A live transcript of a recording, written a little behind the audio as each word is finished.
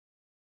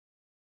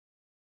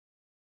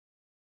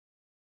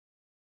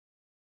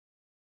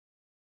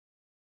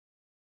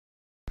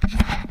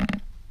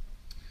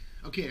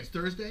Okay, it's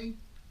Thursday.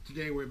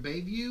 Today we're at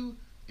Bayview,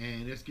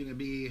 and it's gonna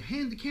be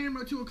hand the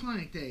camera to a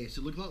client day.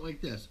 So look a lot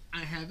like this. I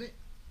have it,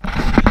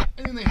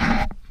 and then they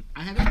have it.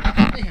 I have it,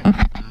 they have it.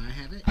 I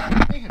have it,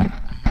 they have it.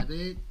 I have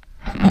it,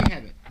 they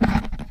have it.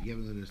 If you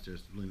haven't noticed,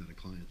 there's really not a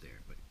client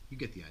there, but you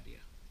get the idea.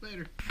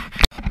 Later.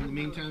 In the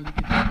meantime, you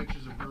can take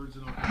pictures of birds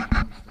and all kinds of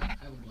fun stuff.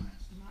 Have a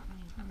blast.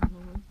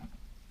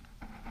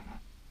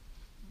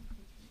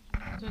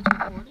 So it's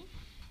recording?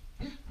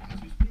 Yeah,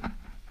 as we speak.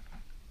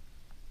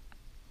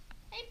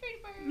 Hey, pretty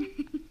bird.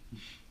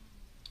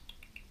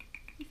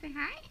 You say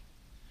hi?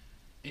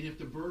 And if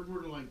the bird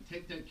were to like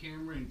take that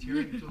camera and tear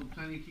it into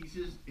tiny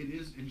pieces, it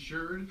is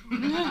insured.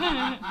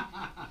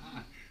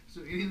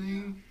 So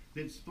anything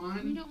that's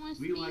fun, You don't want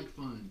to we speak? like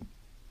fun.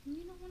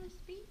 You don't want to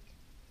speak?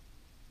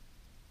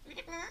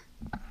 Yay!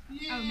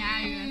 Oh, now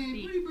you're gonna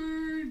speak. Pretty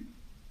bird.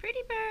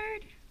 Pretty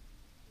bird.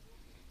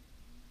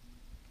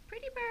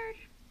 Pretty bird.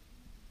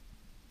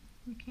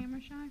 You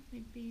camera shy?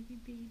 Like baby,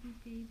 baby,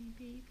 baby,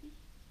 baby.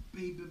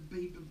 Baby,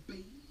 baby,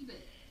 baby.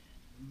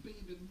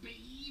 Baby,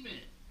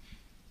 baby.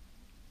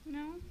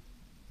 No?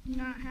 You're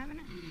not having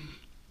it?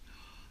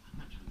 I'm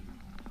not trying to be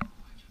I'm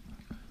trying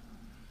to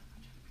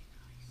be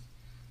nice.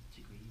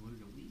 Tickle, you want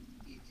to go wee?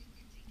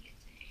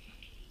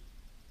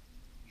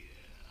 Yeah.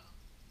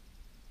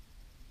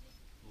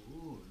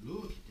 Oh,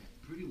 look at that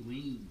pretty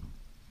wing.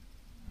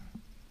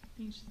 I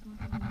think she's going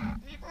to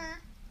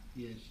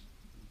Yes.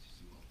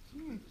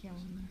 You're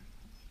killing me.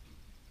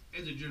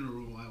 As a general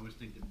rule, I always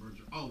think that birds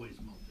are always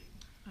molting.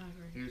 I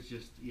agree. It's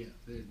just, yeah,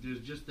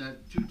 there's just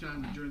that 2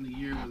 times during the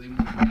year where they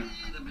molt a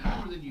little bit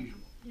more than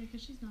usual. Yeah,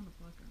 because she's not a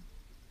plucker.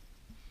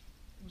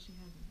 Well, she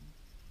hasn't.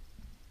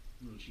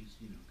 Well, she's,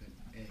 got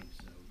eggs,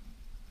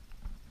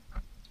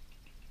 so.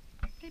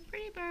 Hey,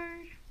 pretty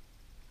bird.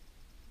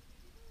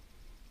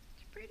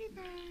 It's a pretty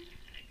bird.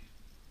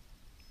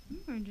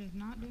 You are just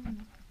not doing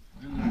it.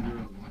 I'm a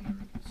girl wonder,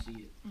 I can see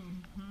it.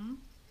 Mm-hmm.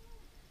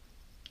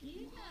 Yeah.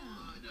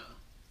 Yeah.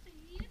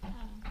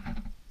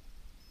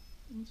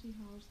 And she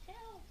hollers,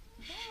 help,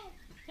 help,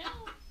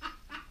 help.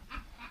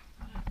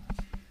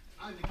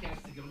 I'm the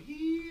cats that go,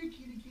 here,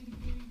 kitty, kitty,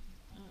 kitty.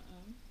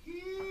 Uh-oh.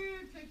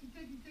 Here, take it.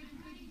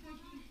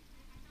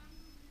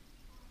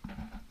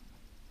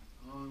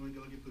 Oh, I'm going to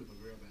go get poop. I'll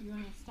be right back. You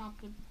want to stop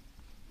the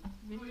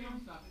video? Oh, yeah,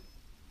 stop it.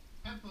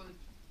 Have fun.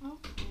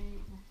 Okay.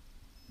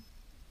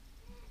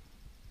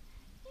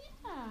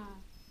 Yeah.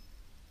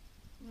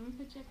 Let me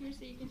put you up here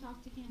so you can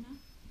talk to Hannah.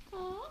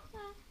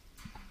 Copa.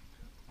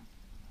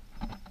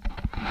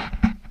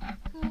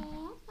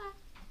 Copa.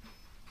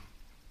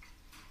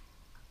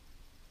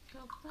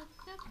 Copa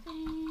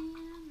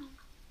Cabana.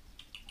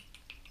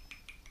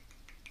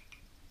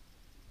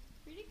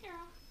 Pretty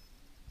girl.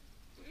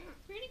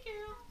 Pretty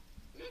girl.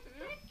 Pretty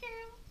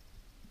girl.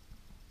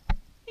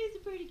 Who's a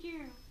pretty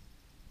girl?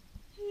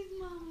 Who's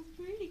Mama's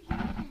pretty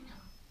girl?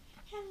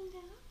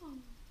 Hello.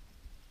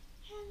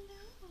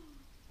 Hello.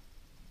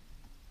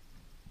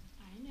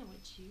 I know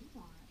what you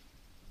want.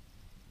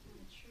 A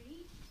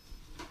treat?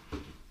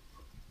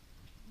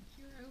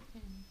 You're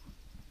open.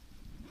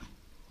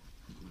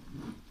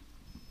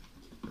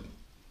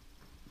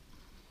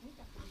 We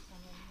got this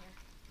one in here.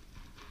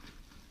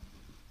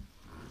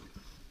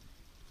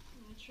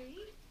 Want a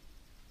treat?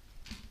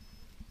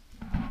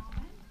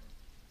 Almond?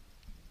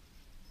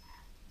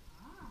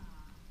 Ah.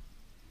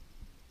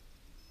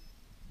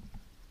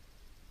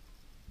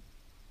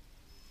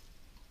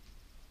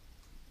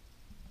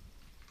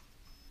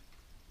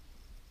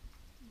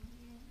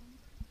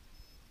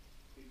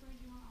 Pretty bird,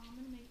 you want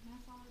almond to make a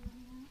mess all over your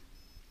hand?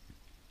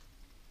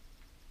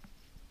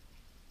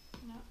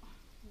 No.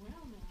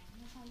 Well then,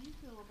 that's how you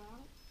feel about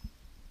it.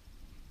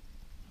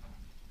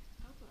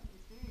 Opa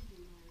is very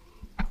humiliated.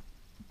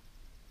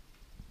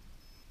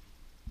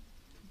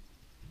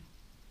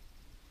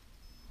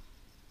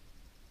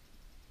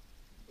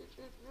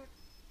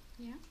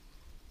 Yeah?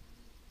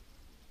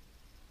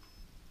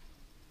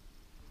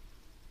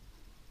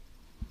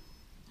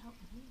 Oh,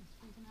 he's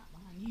freaking out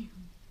behind you.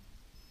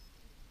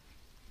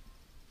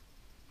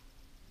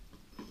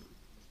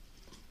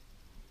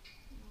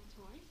 You want a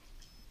toy?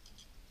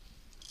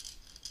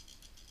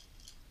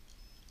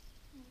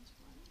 You want a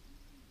toy?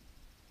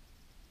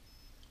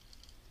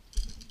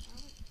 You can throw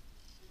it.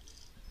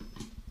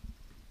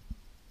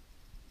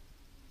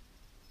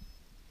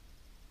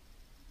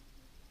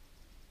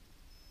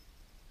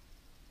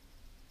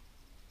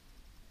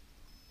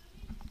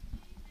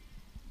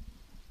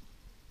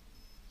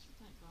 She's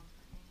not going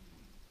for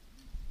anything.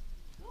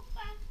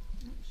 Opa!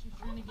 Oh, she's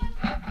trying to get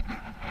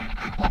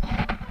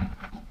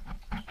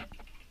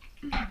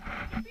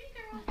pretty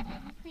girl.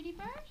 Pretty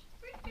bird?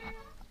 Pretty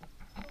girl.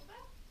 Opa?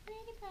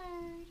 Pretty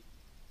bird.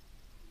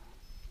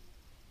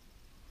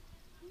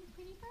 You a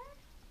pretty bird?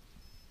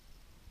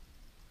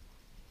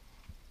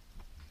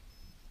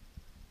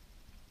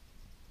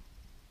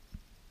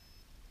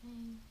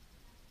 Hey.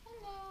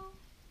 Hello.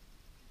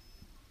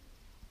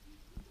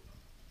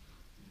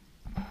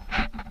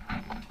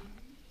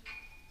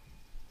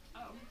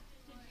 Oh,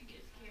 did you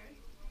get scared?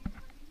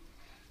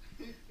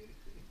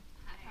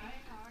 Hi,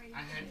 how are you? I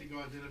had to go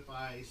identify if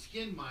I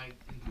skin Mike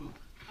and poop.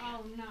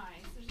 Oh,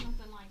 nice. There's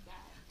nothing like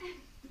that.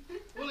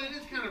 Well, it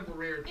is kind of a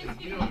rare thing.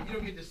 You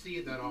don't get to see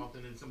it that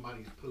often in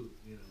somebody's poop,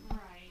 you know.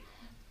 Right.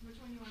 Which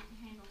one you want to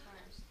handle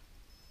first?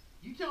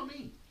 You tell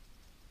me.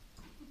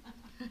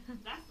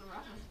 That's the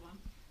roughest one.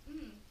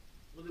 Mm.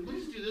 Well, then we'll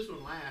just do this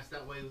one last.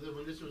 That way,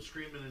 when this one's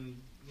screaming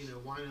and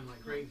whining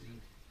like crazy.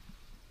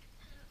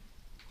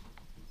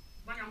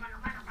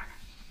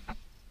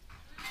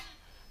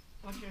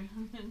 What's your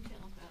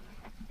tail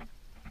feather?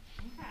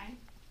 Okay.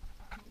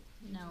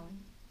 No.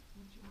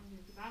 What you want to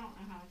do? Because I don't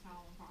know how to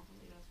towel them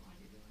properly. That's why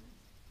you're doing this.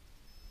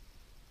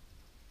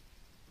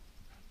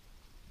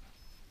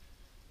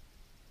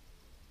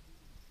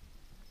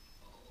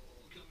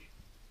 Oh, come here.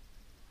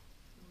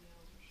 The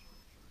nails are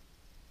sharp.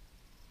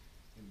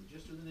 And we'll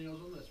just do the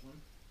nails on this one.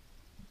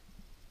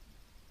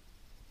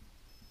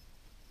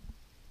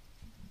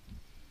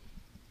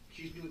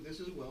 She's doing this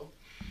as well.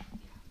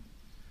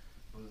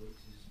 Yeah.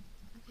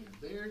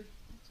 There.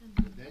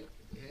 Put that at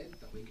the head.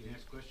 That way you can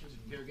ask questions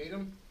and interrogate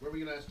them. Where were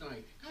you last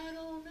night? I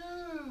don't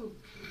know.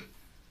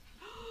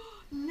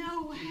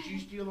 No way. Did you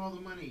steal all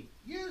the money?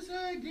 Yes,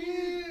 I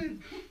did.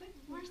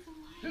 Where's the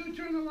light? Who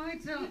turned the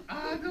lights out?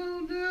 I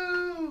don't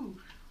know.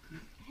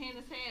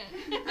 Hannah's head.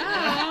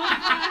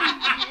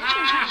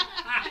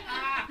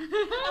 I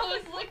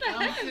was looking.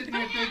 I'm sitting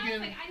there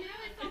thinking, I know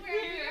it's over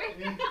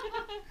here.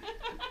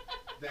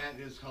 that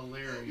is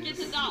hilarious. Get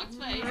the dog's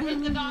face.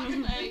 Get the dog's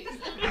face.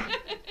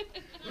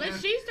 When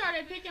she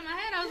started picking my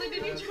head, I was like,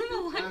 did you turn the I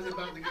was lights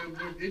about on? to go,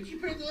 did you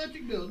pay the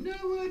electric bill? No,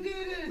 I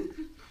didn't.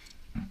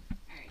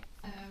 Alright,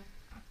 so.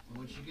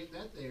 Once you get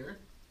that there,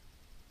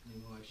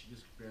 then I should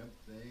just grab,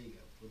 there you go,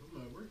 flip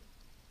them over.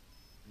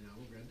 And I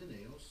will grab the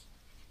nails.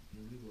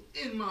 And we will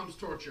end Mom's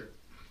torture.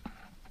 I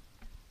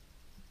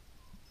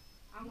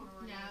want to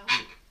run. No.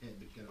 Head,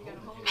 but you You gotta gotta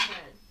hold hold the his head.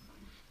 head.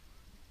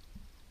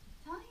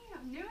 Telling you,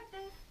 I'm new at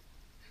this.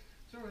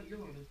 It's alright, you're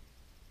learning.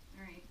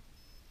 Alright,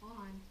 hold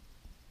on.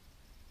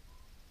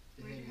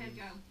 The Where'd your head is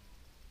go?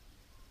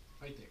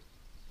 Right there.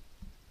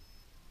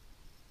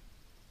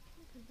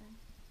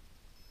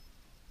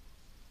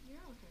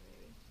 You're okay,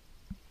 baby.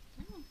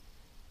 Oh.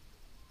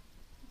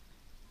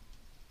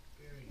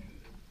 Very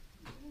good.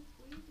 Gonna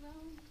squeeze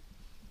those.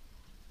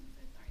 I'm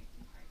so sorry,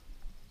 sweetheart.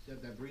 Set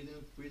that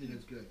breathing. Breathing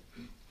is good.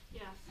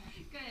 Yes.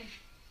 Good.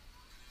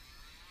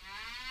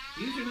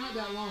 These are not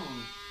that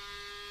long.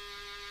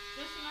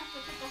 Just enough to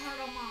put the heart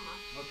on Mama.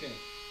 Okay.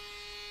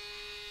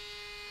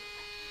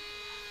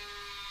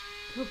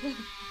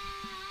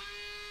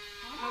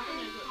 Open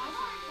is what this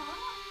sounded.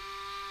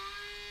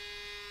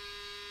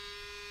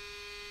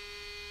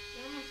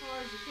 Get them as far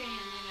as you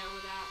can,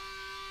 without.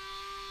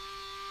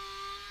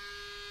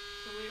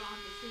 So we don't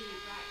have to see you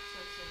back so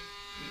soon.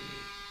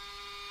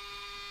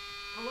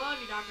 I love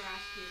you, Dr.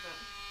 Askew, but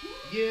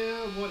Yeah,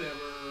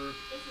 whatever.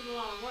 this is a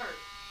lot of work.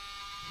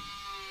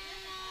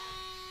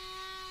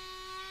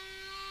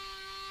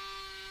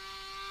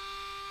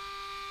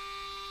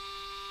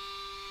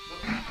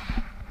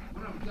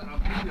 When I'm done, I'll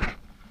clean it up.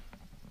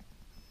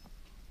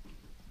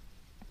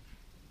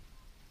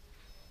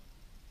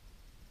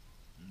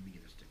 Let me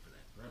get a stick for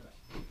that. Right back.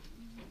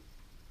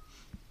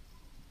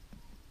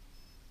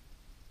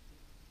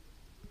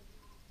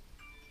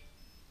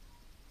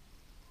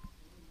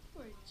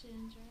 Poor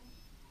Ginger.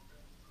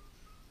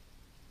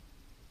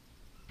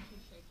 She's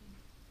shaking.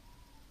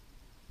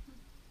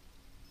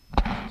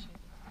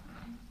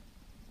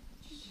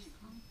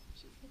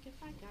 She's like, if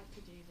I got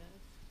to do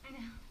this. I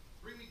know.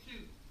 Bring me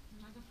two.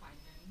 I'm not gonna find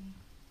any.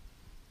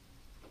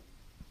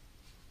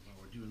 While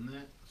we're doing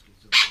that, let's get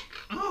some.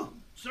 Oh,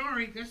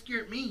 sorry, that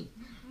scared me.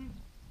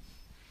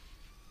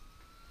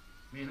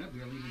 Man, I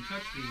barely even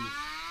touched these.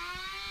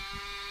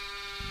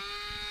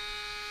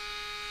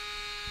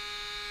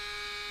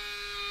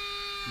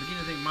 I'm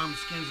beginning to think Mom's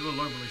skin's a little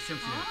overly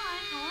sensitive. Hold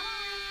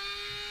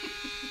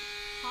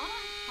on.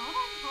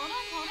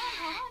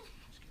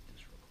 Let's get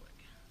this real quick.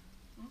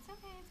 It's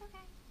okay.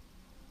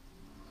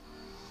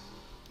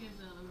 Here's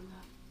the other one.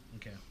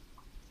 Okay.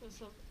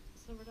 So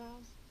silver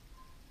dials?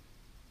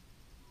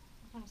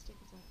 What kind of stick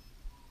is that?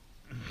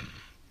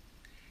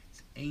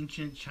 It's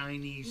ancient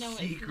Chinese No,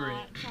 secret.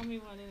 it's not. Tell me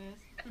what it is.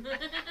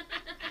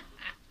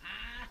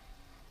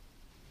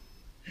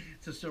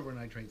 It's a silver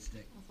nitrate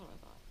stick. That's what I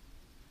thought.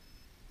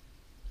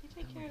 Can you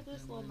take I'll care get of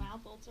this that little one.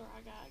 mouth ulcer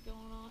I got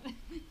going on?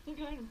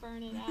 Go ahead and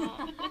burn it out.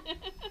 Man,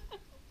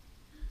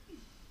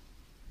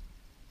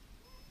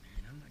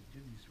 I'm not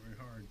doing these very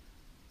hard.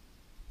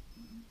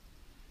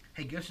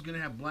 Hey, guess who's gonna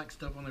have black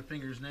stuff on their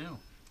fingers now?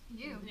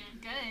 You.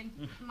 Good.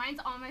 Mine's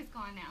almost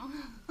gone now.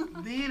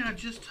 Man, I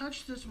just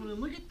touched this one and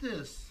look at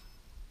this.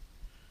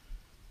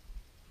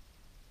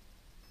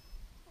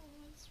 Oh,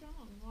 what's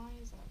wrong? Why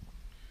is that?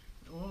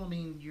 Well, I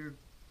mean, She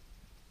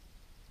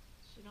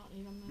don't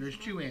need them. there's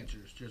two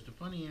answers. Just a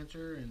funny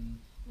answer and,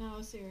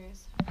 No,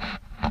 serious.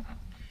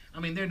 I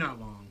mean, they're not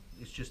long.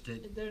 It's just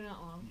that, They're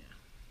not long. Yeah.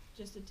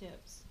 Just the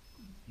tips.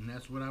 and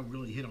that's what I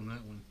really hit on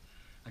that one.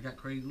 I got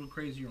crazy, a little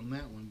crazier on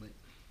that one, but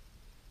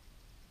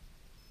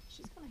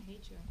She's gonna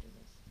hate you after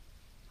this.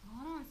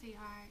 Hold on,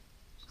 sweetheart.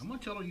 She's How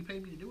much total you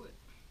paid me to do it?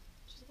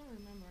 She's gonna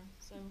remember.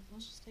 So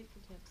let's just take the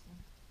tips then.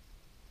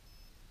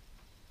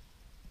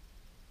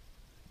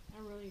 I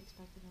really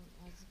expected him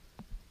as.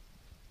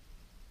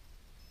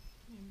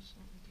 Maybe she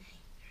let me do that.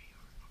 There you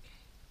are. Okay.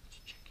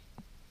 Just checking.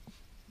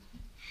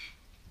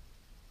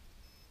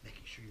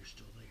 Making sure you're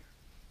still there.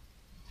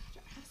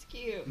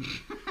 Askew. Hold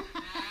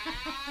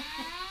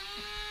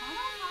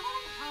on, hold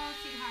on. Oh,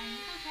 sweetheart,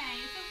 it's okay,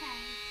 it's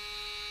okay.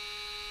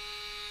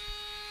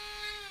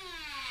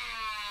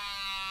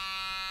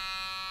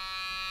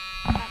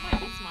 That might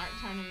be smart,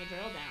 turning the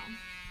drill down.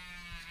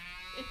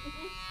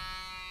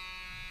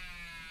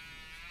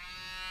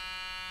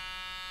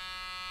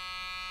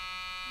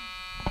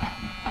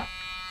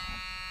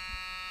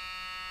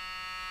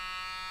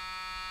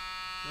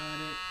 Got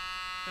it.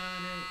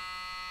 Got it.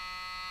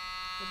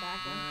 The back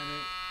one. Got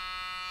it.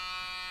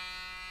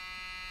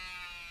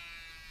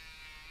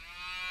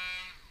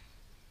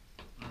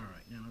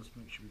 Alright, now let's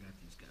make sure we got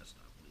these guys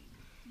stop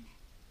bleeding.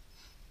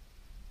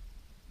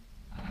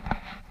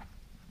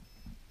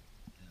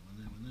 That one,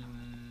 that one, that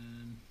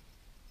one.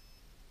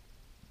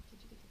 Did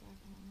you get the back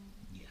one on that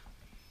one? Yeah.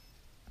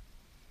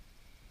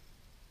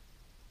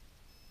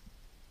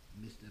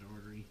 Missed that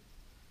artery.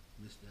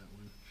 Missed that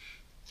one.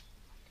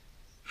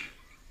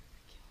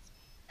 Kills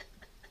me.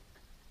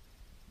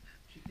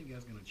 Do you think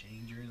that's gonna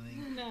change or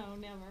anything? No,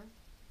 never.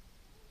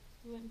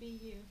 It wouldn't be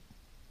you.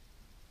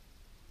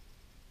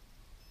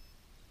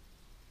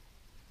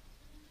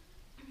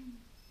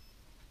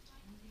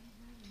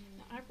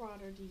 Now, I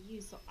brought her to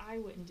you so I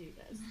wouldn't do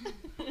this.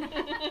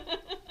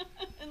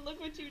 And look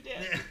what you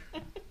did.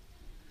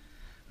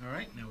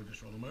 Alright, now we'll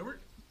just roll them over.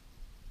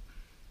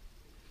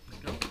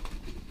 There you go.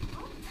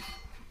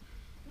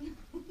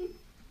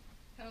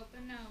 Hope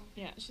and no.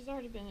 Yeah, she's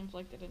already been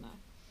inflicted enough.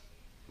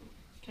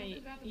 Okay,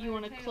 Talk about the you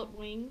want to tail. clip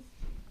wings?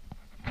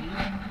 Hmm? You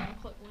want to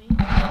clip wings?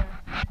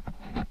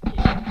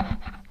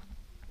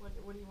 Or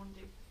what do you want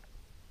to do?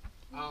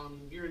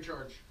 You're in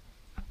charge.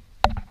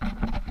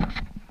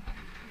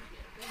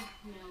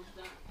 Nails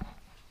done.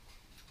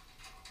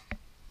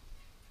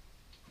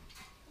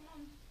 Come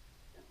on,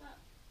 step up.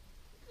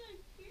 Good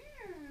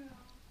girl.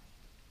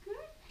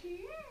 Good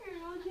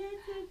girl.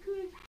 That's a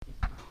good.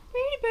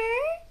 Pretty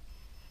bird.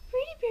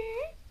 Pretty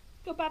bird.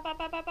 Go ba ba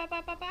ba ba ba ba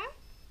ba ba.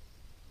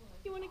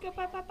 You want to go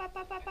ba ba ba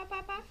ba ba ba ba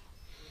ba?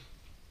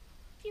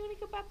 Do you want to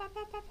go ba ba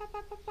ba ba ba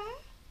ba ba ba?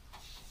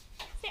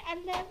 Say I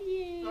love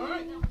you.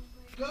 Alright,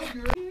 go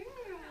girl.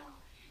 Girl.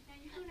 Now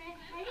you're gonna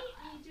hate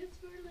me just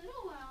for a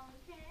little while,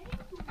 okay?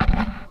 We're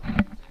gonna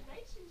build this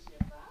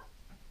relationship up.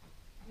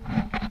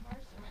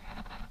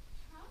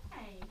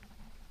 Hi.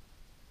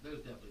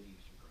 Those definitely need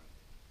some crying.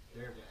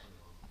 They're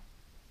definitely wrong.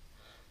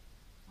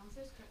 I'm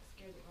so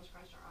scared that we'll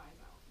scratch our eyes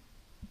out.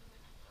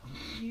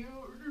 You.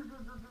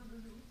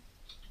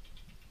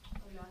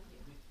 Oh, you like it?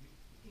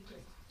 Good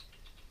kisses.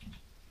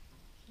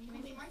 Can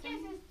you see more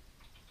kisses?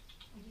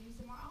 I'll give you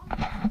some more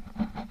almonds.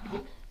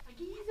 I'll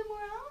give you some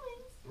more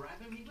almonds.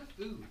 Grabbing me with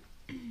food.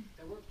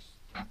 That works.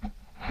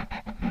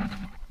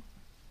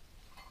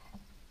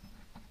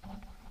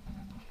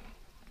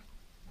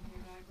 Hear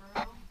that,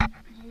 girl?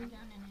 You're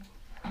done in it.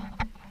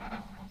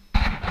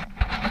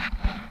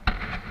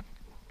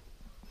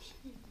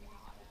 She's not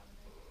having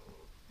it.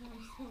 I'm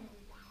sorry.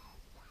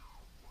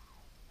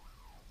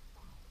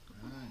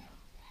 Alright.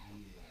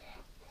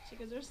 Yeah. She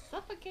goes, they're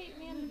suffocating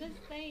me into this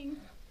thing.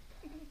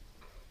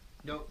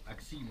 Nope, I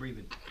can see you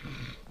breathing.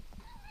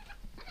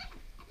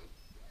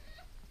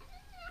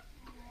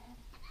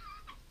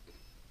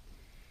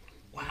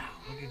 Wow,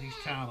 look at these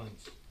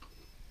talons.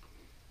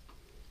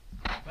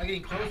 If I get any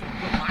closer,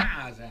 I'll put my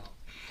eyes out.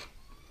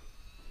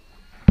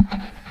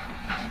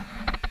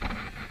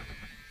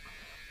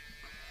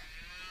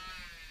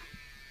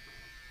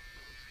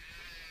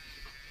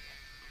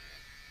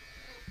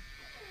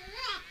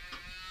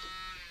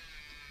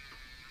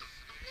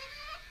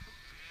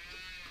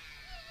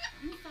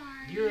 I'm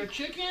sorry. You're a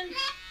chicken?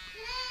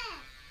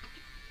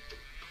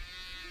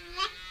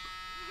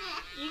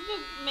 You can go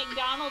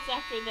McDonald's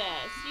after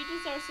this. You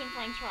deserve some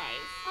french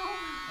fries.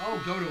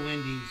 Oh, go to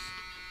Wendy's.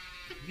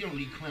 You don't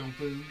need clown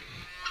food.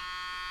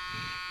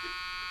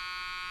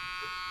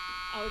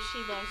 Oh, she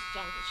loves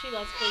junk. She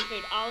loves free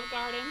food. Olive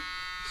Garden.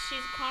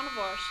 She's a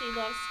carnivore. She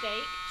loves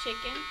steak,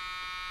 chicken.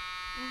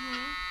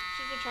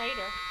 She's a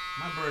traitor.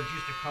 My birds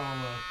used to call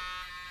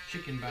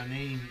chicken by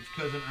name. It's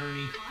Cousin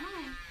Ernie. Hold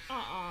on.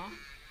 Uh-uh.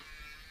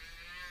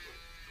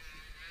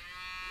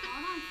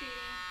 Hold on, sweetie.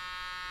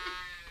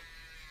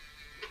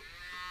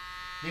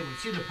 They would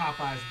see the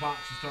Popeyes box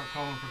and start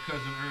calling for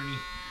Cousin Ernie.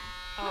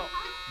 Oh.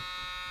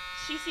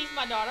 She sees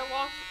my daughter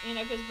walk, you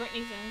know, because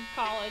Brittany's in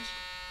college.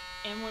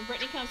 And when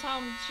Brittany comes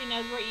home, she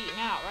knows we're eating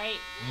out, right?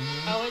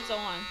 Mm-hmm. Oh, it's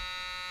on.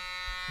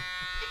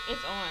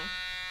 It's on.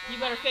 You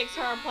better fix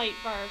her a plate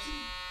first.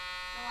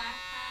 The last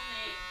time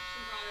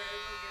she brought her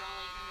over, we were all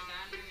eating in the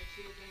dining room, and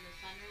she was in the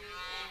sunroom,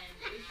 and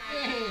we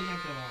started, Hey,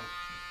 that's all.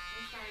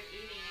 we started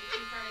eating, and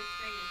she started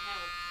screaming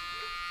help.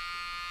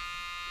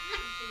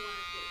 And she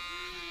wanted to.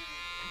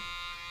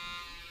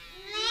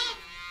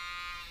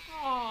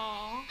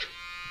 Aww.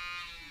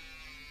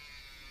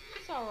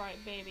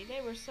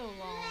 They were so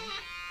long.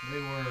 They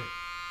were.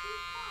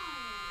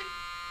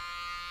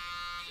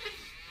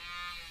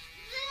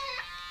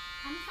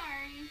 I'm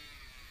sorry.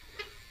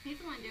 He's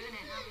the one doing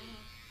it, not me.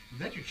 Is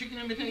that your chicken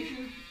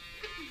imitation?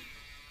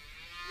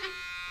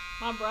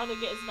 My brother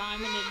gets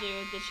Diamond to do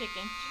the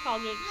chicken. She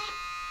calls it.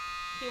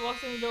 He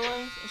walks in the door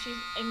and she's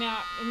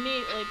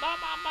immediately bop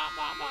bop bop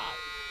bop bop.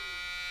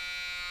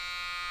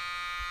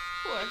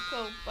 Poor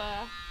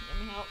Copa.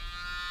 Let me help.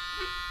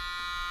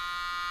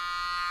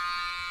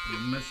 You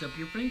mess up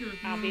your finger.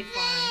 I'll be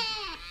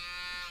fine.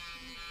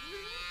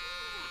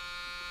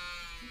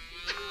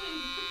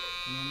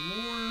 No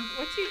more.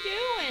 What you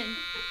doing?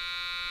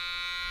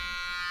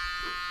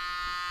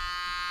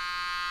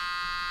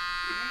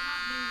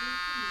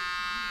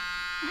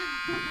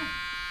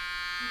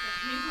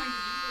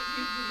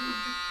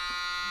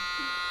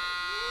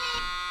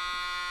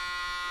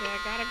 Yeah, I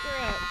got a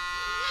grip.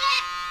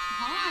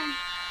 Hold on.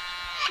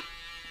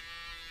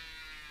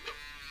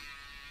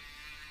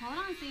 Hold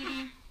on,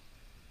 sweetie.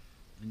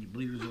 And your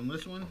bleeders on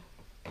this one?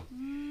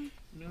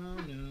 No.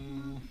 Let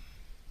me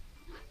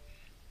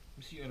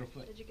see your other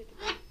foot. Did you get the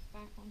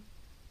back one?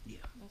 Yeah.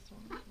 This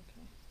one.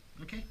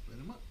 Okay. Okay, let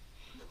him up.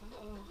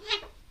 Uh-oh.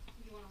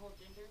 You want to hold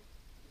Ginger?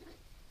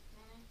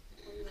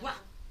 What?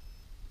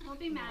 Don't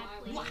be mad,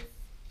 please. What?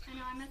 I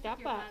know I messed Step up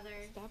your up. mother.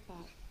 Step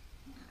up.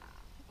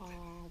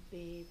 Oh,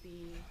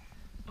 baby.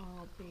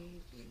 Oh,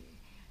 baby.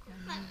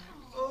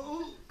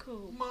 Oh,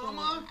 Cool.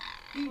 Mama,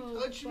 he Oh,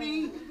 touched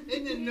me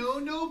in the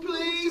no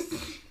place.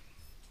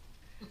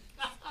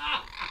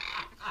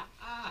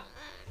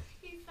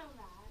 He's so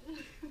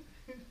bad.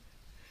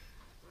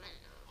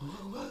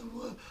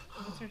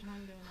 What's her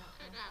tongue doing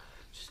that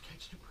Just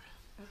catch the breath.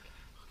 for? Okay.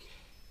 Okay.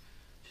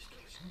 Just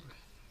catch some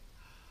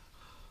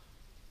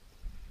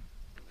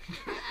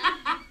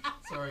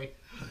breath. Sorry.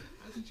 I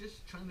was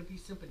just trying to be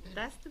sympathetic.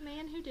 That's the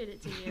man who did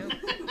it to you.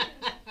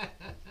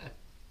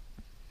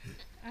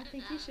 I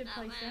think you should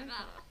play Santa.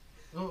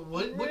 Oh,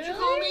 what'd you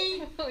call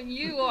me? Oh,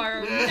 you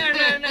are. No.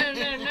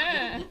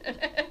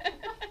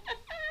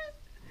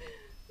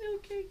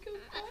 Okay, go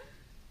back.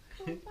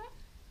 Go back.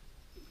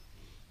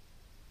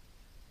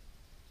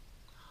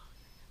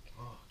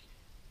 Okay.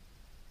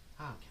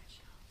 I'll catch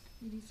you.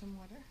 You need some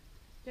water?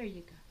 There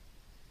you go.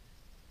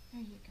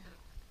 There you go.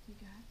 You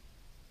got it?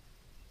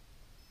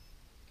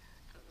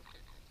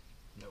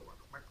 No.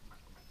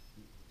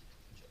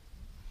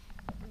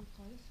 Real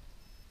close.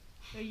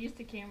 They're used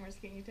to cameras,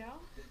 can you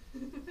tell?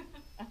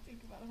 I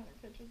take about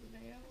 100 pictures a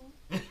day of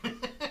them.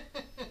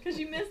 Because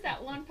you missed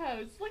that one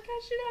post. Look,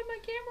 I should have my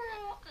camera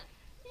out.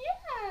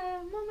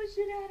 Yeah, Mama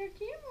should have had her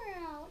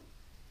camera out.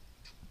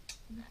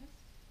 Nice.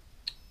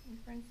 Your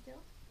friend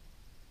still?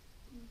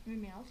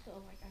 Maybe I'll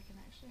feel like I can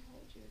actually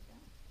hold you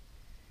again.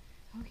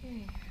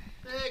 Okay.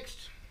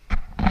 Next.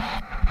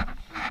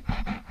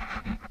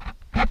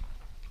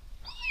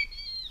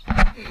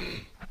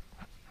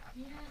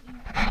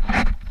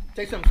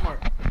 Say something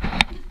smart.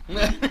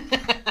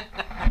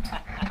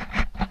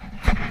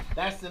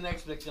 That's the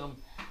next victim.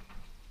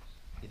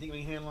 You think we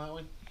can handle that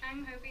one?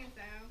 I'm hoping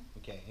so.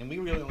 Okay, and we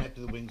really don't have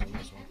to do the wings on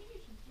this one.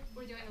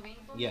 We're doing the wings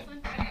on Yeah. this one?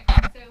 Okay,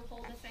 so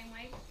hold the same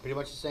way. Pretty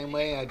much the same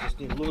way. I just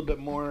need a little bit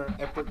more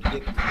effort to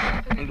get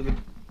under the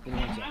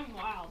wings. I'm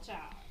wild,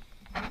 child.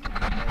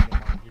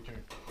 Your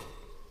turn.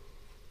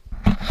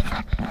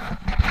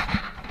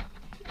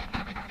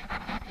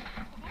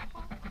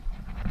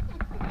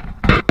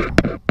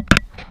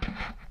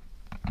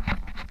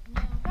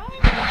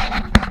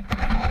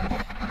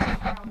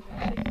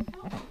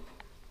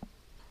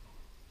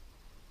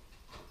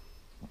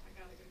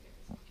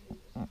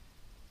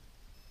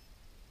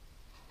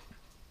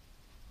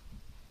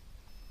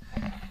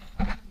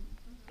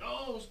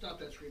 Oh, stop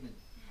that screaming.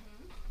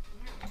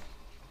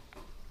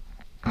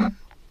 Ready?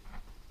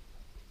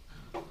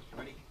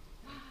 Alright.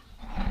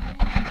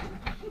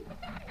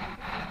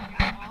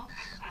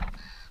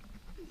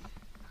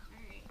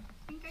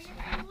 I think I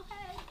got a little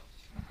head.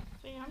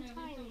 See, I'm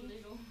tiny.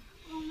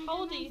 Oh my How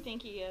old do you goodness.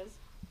 think he is?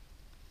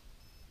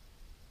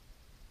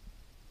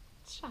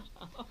 Shut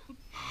up.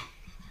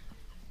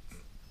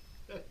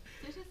 They're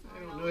just I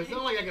not don't know. all It's not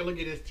right. like I can look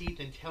at his teeth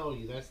and tell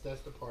you. That's the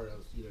part I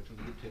was, trying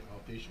to get to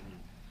officially.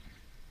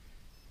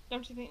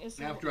 Don't you think this is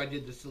After I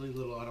did the silly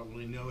little I don't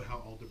really know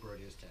how old the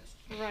bird is test.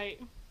 right?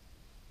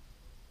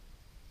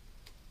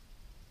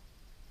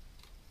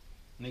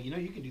 Now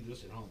you can do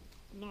this at home.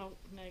 No,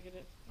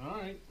 negative. All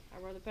right.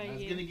 I'd rather I pay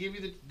was you. gonna give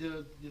you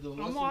the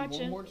lesson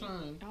watching. one more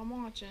time. I'm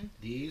watching.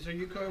 These are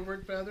your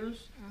covert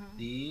feathers. Uh-huh.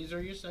 These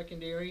are your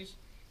secondaries.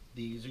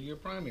 These are your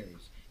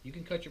primaries. You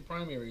can cut your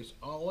primaries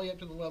all the way up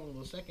to the level of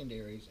the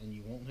secondaries, and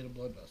you won't hit a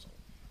blood vessel.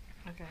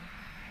 Okay.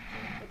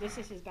 But this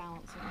is his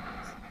balancing.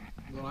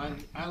 Well,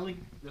 I like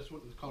that's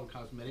what is called a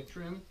cosmetic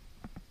trim,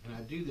 and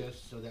I do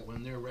this so that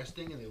when they're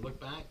resting and they look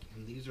back,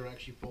 and these are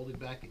actually folded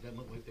back, it doesn't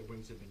look like their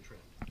wings have been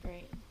trimmed.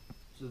 Great.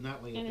 So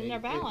that way, And if then they, they're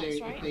balanced,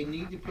 if right? they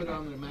need to put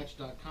on their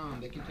Match.com,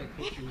 they can take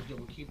pictures that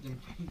will keep them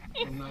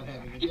from not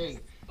having a date.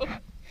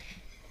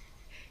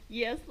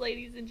 Yes,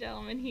 ladies and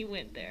gentlemen, he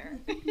went there.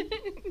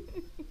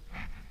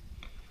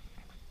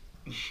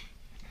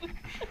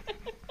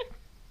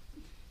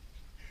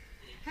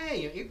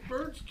 Hey, if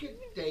birds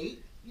get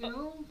date, you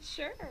know.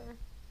 Sure.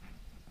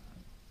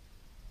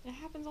 It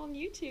happens on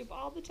YouTube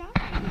all the time.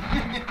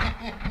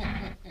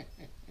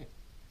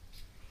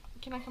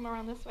 Can I come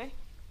around this way?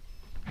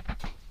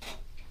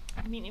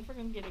 I mean, if we're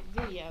going to get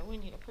a video, we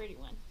need a pretty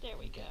one. There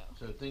we go.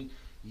 So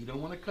you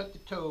don't want to cut the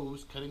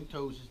toes. Cutting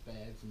toes is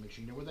bad, so make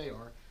sure you know where they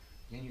are.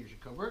 Then here's your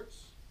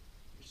coverts,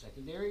 your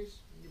secondaries,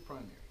 and your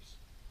primaries.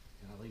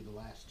 And I'll leave the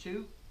last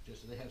two,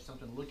 just so they have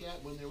something to look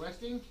at when they're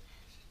resting.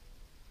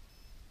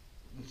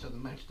 And so the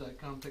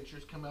Match.com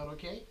pictures come out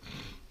okay.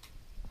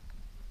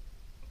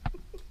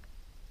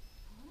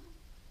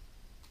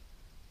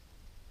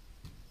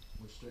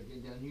 We'll start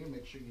getting down here,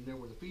 make sure you know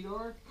where the feet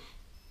are.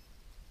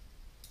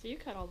 So you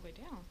cut all the way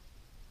down.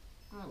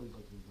 I always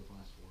like to leave the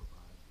last 4 or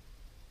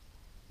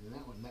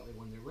 5. And that way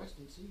when they're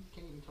resting, see, you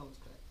can't even tell it's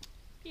cut.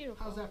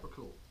 Beautiful. How's that for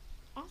cool?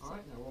 Awesome.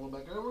 Alright, now roll them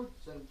back over,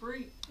 set them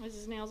free. Is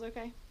his nails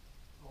okay?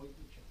 Oh, you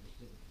can check this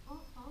thing. Oh,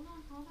 hold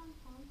on. Hold on.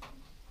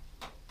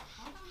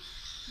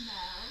 No.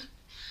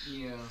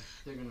 Yeah,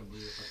 they're gonna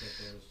bleed if I cut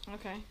those.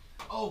 Okay.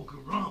 Oh,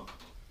 grump!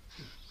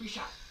 Free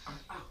shot!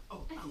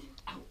 Ow.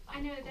 I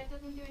know that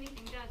doesn't do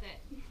anything, does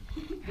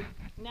it?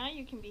 Now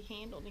you can be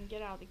handled and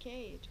get out of the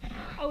cage.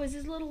 Oh, is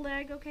his little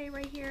leg okay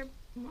right here?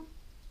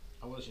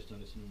 I was just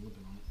noticing him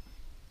looking on it.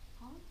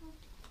 Hold on.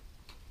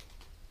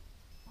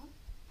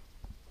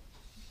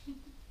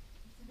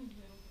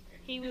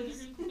 He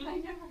was, I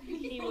never.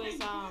 he was,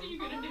 What are you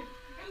gonna do?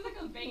 It was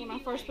like a baby. when I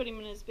first put him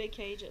in his big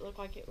cage, it looked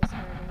like it was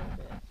hurt a little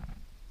bit.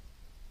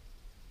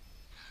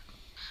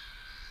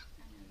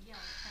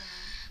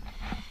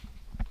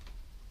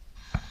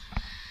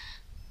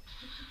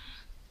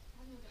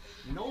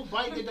 No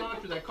bite the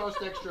doctor, that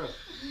costs extra.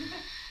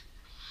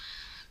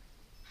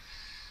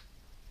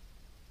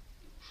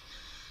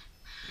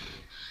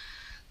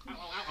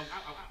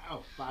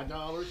 Ow. $5.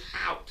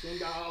 Ow. $10.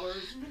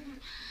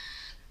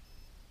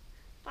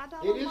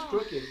 $5 It is more.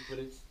 crooked, but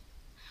it's.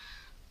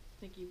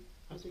 I think he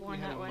I was think born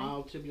he had that a way.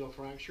 mild tibial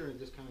fracture and it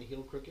just kind of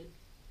healed crooked.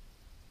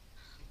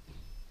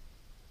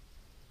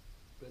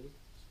 But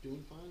it's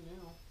doing fine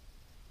now.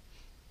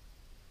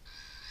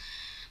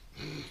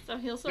 So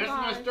he'll That's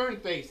my survive. stern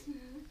face.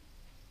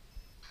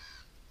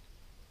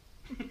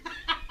 Gets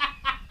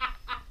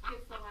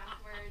the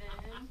last word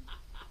in.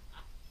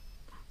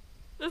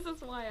 This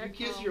is why I You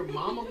kiss call. your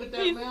mama with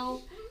that He's-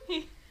 mouth?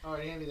 he-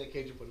 Alright, hand me that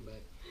cage and put it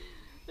back.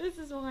 This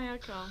is why I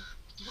call.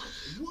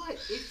 What?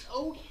 It's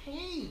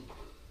okay.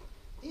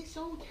 It's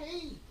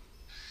okay.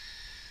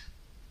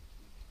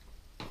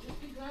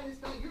 Just be glad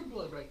it's not your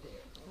blood right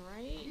there.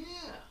 Right?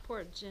 Yeah.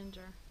 Poor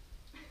Ginger.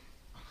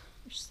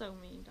 You're so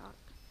mean, Doc.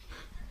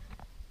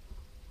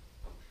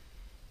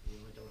 You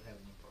don't have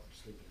no problem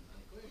sleeping at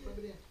night. Go ahead, rub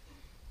it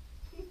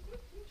in.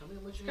 Tell me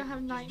how much you gonna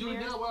have need. Just do it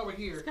nightmares. now while we're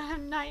He's here. gonna have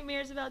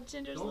nightmares about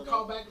Ginger's Don't little...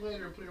 call back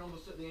later and put it on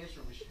the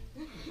answering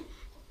machine.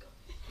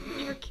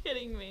 You're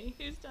kidding me.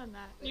 Who's done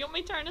that? You want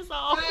me to turn this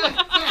off?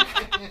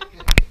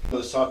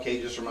 Those soft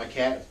cages for my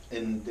cat,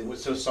 and it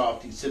was so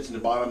soft, he sits in the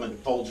bottom and it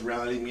folds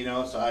around him, you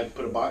know, so I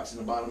put a box in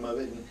the bottom of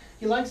it, and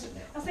he likes it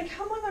now. I was like,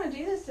 how am I going to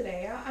do this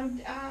today?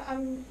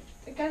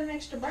 I got an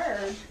extra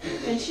bird,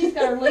 and she's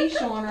got her leash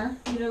on her,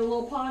 you know, the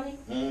little potty,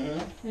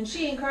 Mm-hmm. and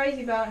she ain't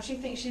crazy about it. She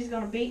thinks she's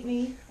going to beat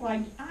me,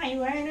 like, I ain't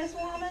wearing this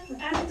woman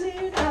attitude.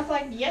 And I was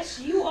like, yes,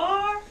 you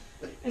are.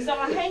 And so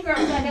I hang her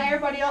upside down.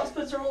 Everybody else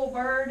puts her little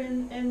bird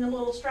in the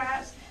little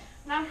straps.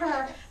 Not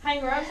her.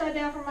 Hang her upside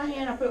down from my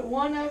hand. I put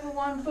one over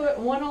one foot,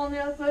 one on the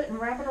other foot, and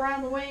wrap it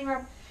around the wing.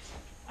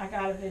 I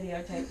gotta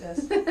videotape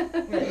this.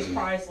 It's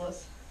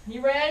priceless.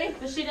 You ready?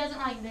 But she doesn't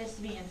like this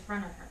to be in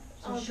front of her.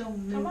 So Oh, she'll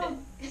come move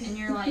on. it. And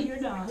you're like, You're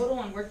done. hold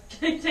on, we're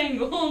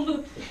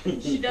tangled.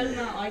 She does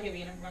not like it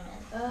being in front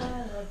of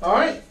her.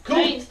 Alright, cool.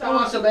 Thanks, That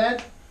wasn't so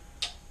bad.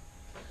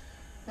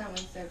 That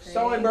one's so pretty.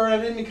 Sorry, bird, I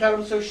didn't mean to cut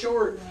them so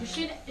short.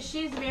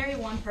 She's very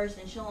one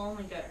person. She'll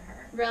only go to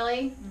her.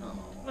 Really?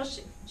 Well,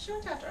 she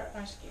went after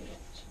Askew.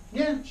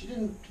 Yeah, she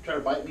didn't try to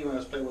bite me when I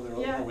was playing with her,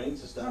 Yeah. her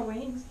wings and Her stuff.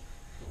 wings.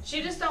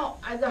 She just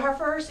don't. Her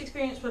first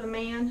experience with a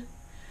man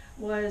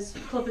was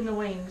clipping the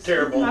wings.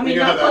 Terrible. I We mean,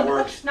 know how not, that clip,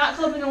 works. not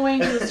clipping the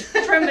wings, just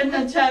trimming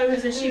the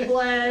toes, and she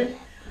bled.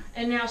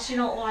 And now she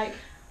don't like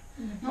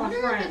I my wonder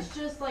if friend. it's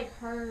just like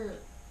her,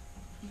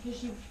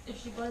 because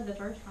if she bled the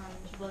first time,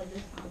 she bled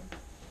this time.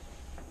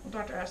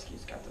 Dr.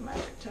 Askew's got the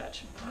magic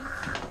touch.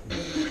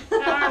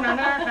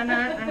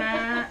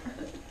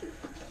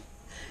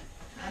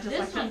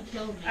 This one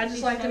killed me. I just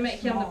She's like to so make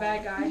him the small.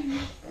 bad guy.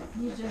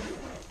 He's just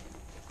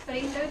But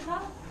he's so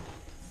tough.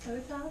 So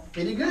tough.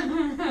 Pretty good.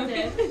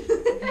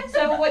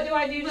 So what do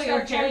I do to like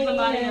start cares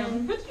about him.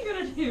 taming What you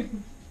gonna do?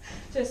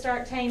 to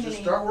start taming Just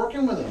him? start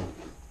working with them.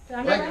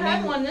 I've like, never I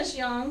had mean- one this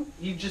young.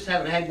 You just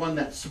haven't had one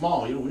that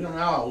small. We don't know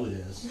how old it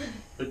is.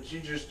 But you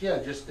just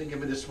think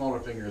of it as smaller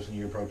fingers when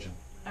you approach him.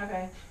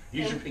 Okay.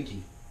 Use Yeah. your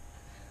pinky.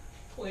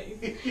 Please.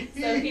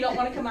 So if you don't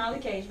want to come out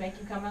of the cage, make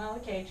him come out of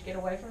the cage, get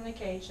away from the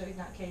cage so he's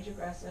not cage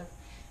aggressive,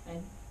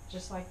 and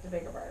just like the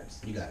bigger birds.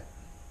 You got it.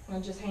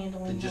 And just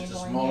handling, Then just a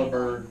handling, smaller handling.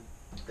 bird.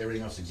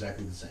 Everything else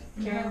exactly the same.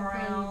 Carry him Not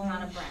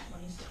around. a brat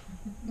when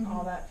he's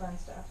All that fun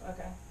stuff.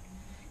 Okay.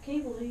 Can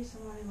you believe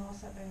somebody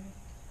lost that baby?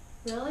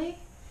 Really?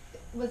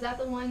 Was that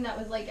the one that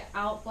was like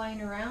out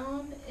flying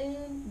around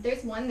in?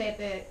 There's one that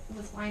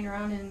was flying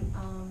around in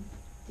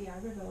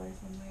Diagreville or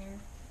somewhere.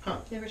 Huh.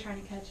 They were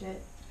trying to catch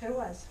it. Who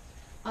was?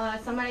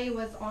 Somebody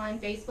was on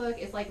Facebook.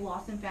 It's like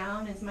lost and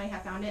found, and somebody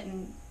had found it,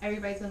 and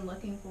everybody's been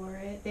looking for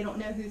it. They don't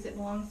know whose it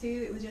belongs to.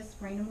 It was just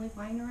randomly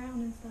flying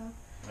around and stuff.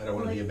 I don't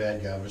want to be a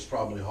bad guy, but it's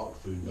probably hawk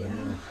food. But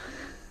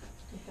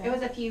Yeah. It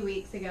was a few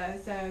weeks ago,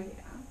 so yeah.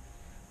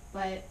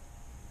 But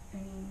I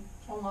mean,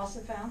 On Lost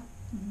and Found?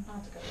 Mhm. I'll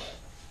have to go look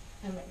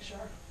and make sure.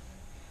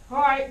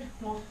 Alright,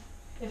 well,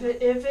 if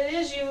it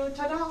is you,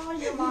 ta-da,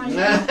 you're mine.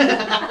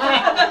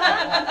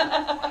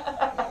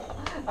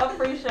 I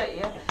appreciate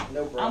you.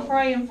 No I'm problem.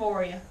 praying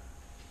for you.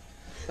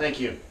 Thank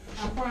you.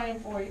 I'm praying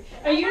for you.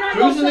 Are you not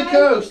Cruising the gonna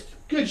coast.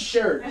 Good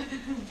shirt. say?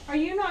 Are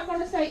you not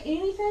gonna say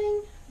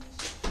anything?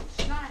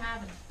 She's not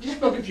having it. You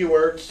spoke a few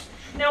words.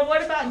 Now,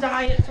 what about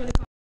diets when it